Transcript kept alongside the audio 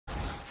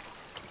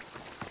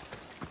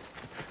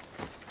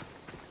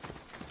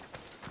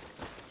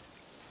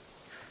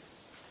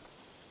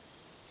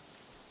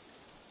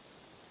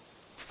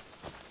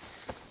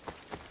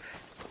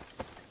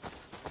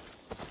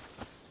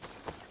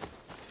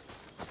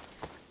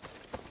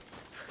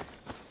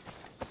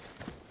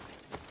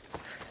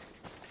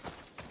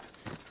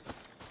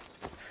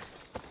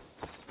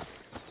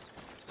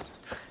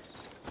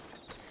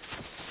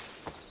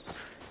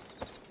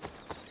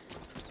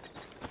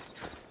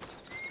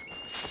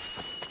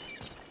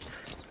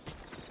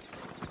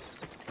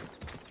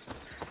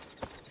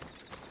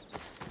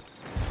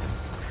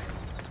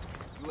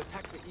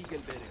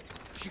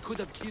She could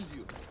have killed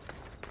you.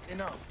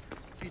 Enough.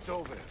 It's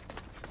over.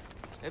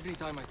 Every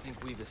time I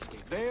think we've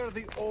escaped. They're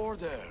the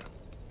Order.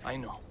 I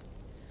know.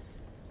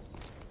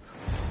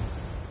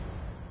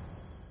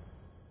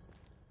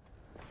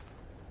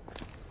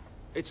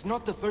 It's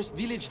not the first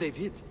village they've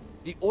hit.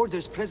 The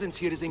Order's presence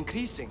here is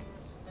increasing.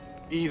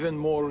 Even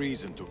more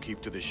reason to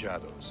keep to the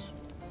shadows.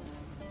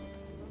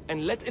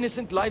 And let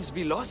innocent lives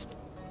be lost?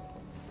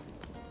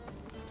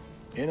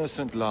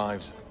 Innocent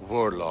lives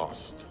were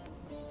lost.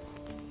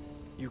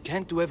 You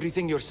can't do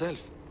everything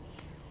yourself.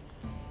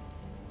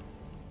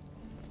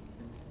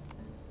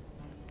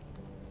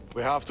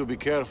 We have to be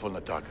careful,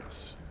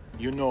 Natakas.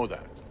 You know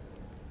that.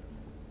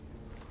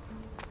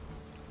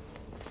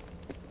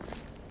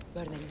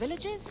 Burning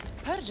villages,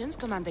 Persians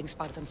commanding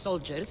Spartan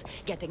soldiers,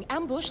 getting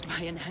ambushed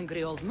by an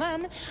angry old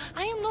man.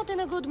 I am not in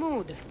a good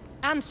mood.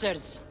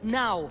 Answers,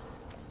 now!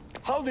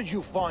 How did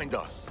you find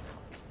us?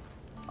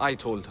 I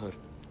told her.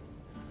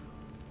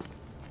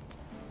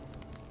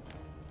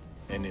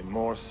 Any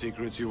more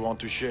secrets you want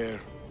to share?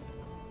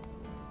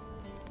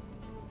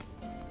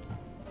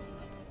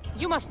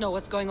 You must know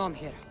what's going on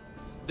here.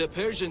 The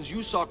Persians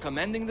you saw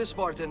commanding the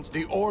Spartans...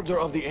 The Order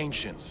of the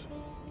Ancients.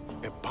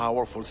 A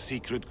powerful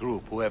secret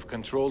group who have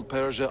controlled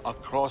Persia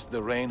across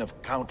the reign of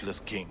countless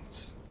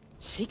kings.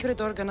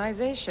 Secret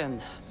organization.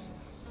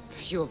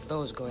 Few of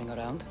those going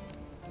around.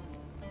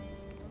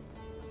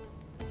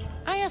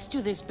 I asked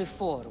you this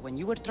before, when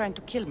you were trying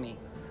to kill me.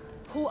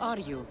 Who are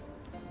you?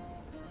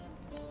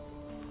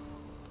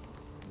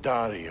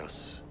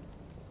 Darius.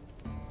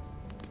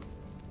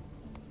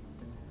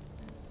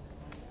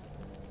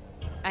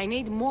 I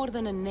need more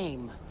than a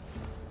name.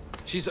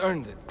 She's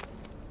earned it.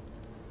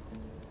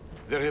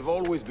 There have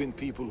always been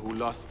people who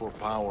lust for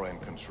power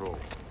and control.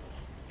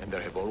 And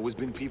there have always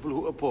been people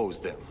who oppose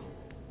them.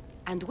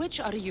 And which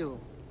are you?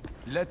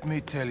 Let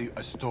me tell you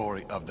a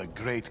story of the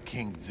great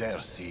King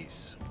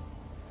Xerxes.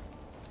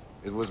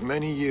 It was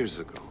many years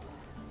ago,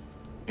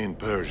 in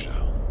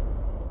Persia.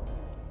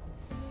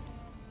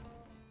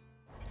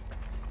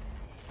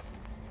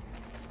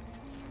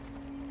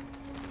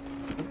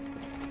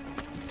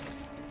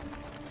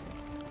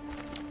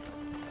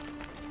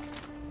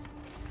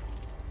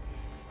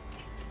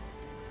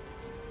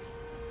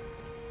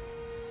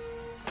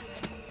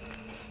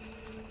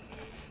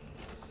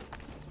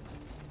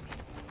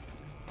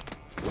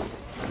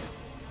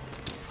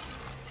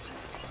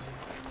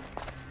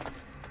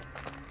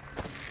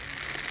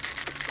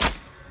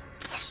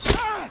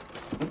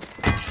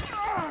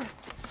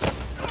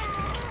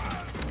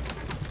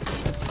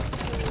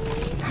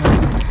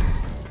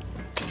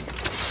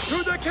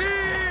 To the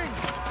king!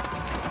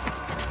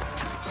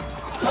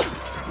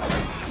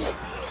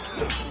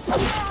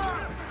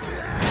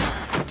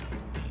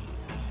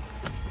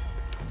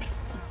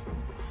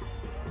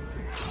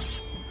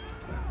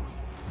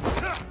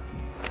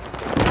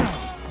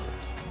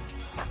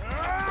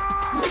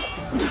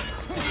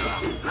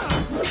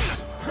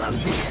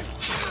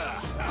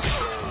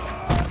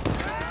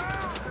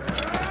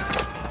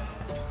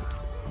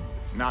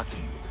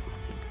 Nothing.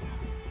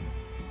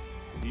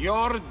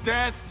 Your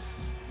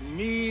deaths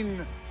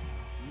mean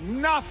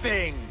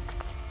nothing.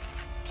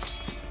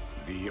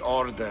 The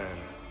Order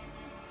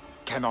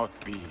cannot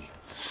be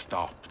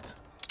stopped.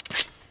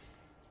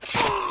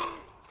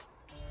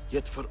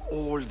 Yet for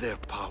all their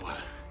power,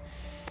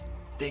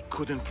 they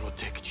couldn't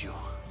protect you.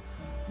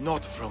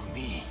 Not from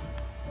me.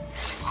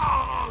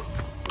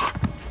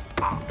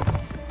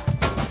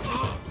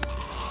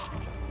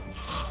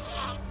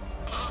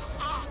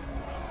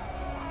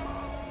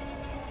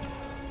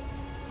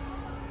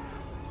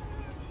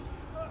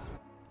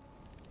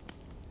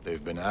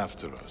 They've been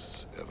after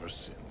us ever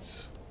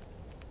since.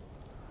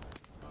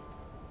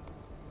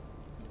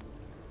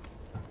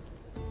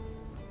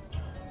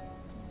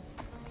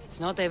 It's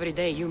not every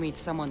day you meet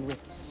someone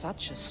with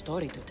such a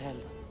story to tell.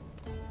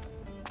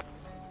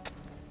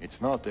 It's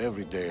not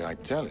every day I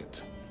tell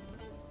it.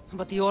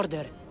 But the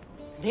Order,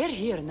 they're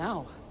here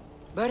now.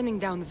 Burning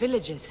down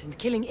villages and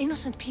killing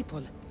innocent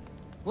people.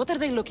 What are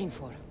they looking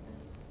for?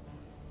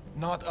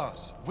 Not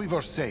us. We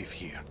were safe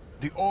here.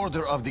 The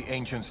Order of the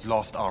Ancients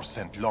lost our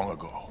scent long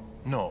ago.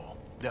 No,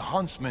 the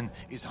Huntsman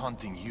is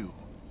hunting you.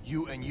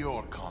 You and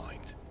your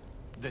kind.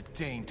 The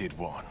Tainted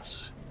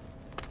Ones.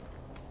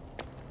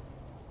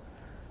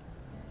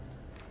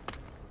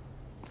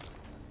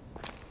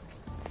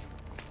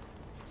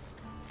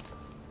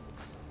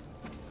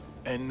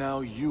 And now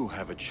you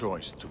have a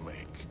choice to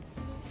make.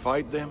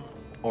 Fight them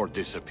or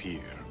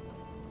disappear.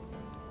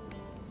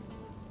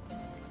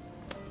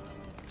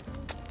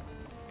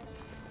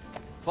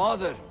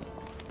 Father!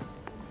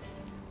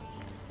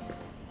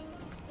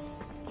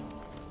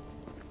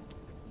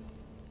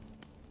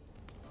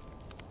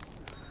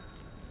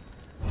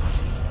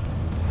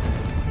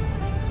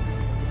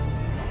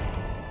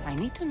 I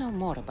need to know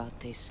more about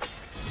this.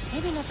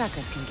 Maybe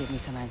Natakas can give me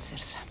some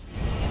answers.